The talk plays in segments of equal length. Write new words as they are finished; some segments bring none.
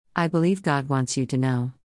I believe God wants you to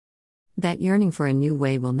know that yearning for a new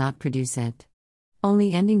way will not produce it.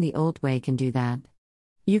 Only ending the old way can do that.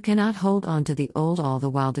 You cannot hold on to the old all the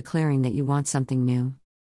while declaring that you want something new.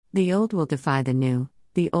 The old will defy the new,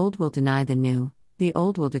 the old will deny the new, the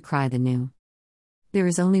old will decry the new. There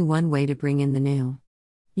is only one way to bring in the new.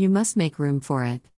 You must make room for it.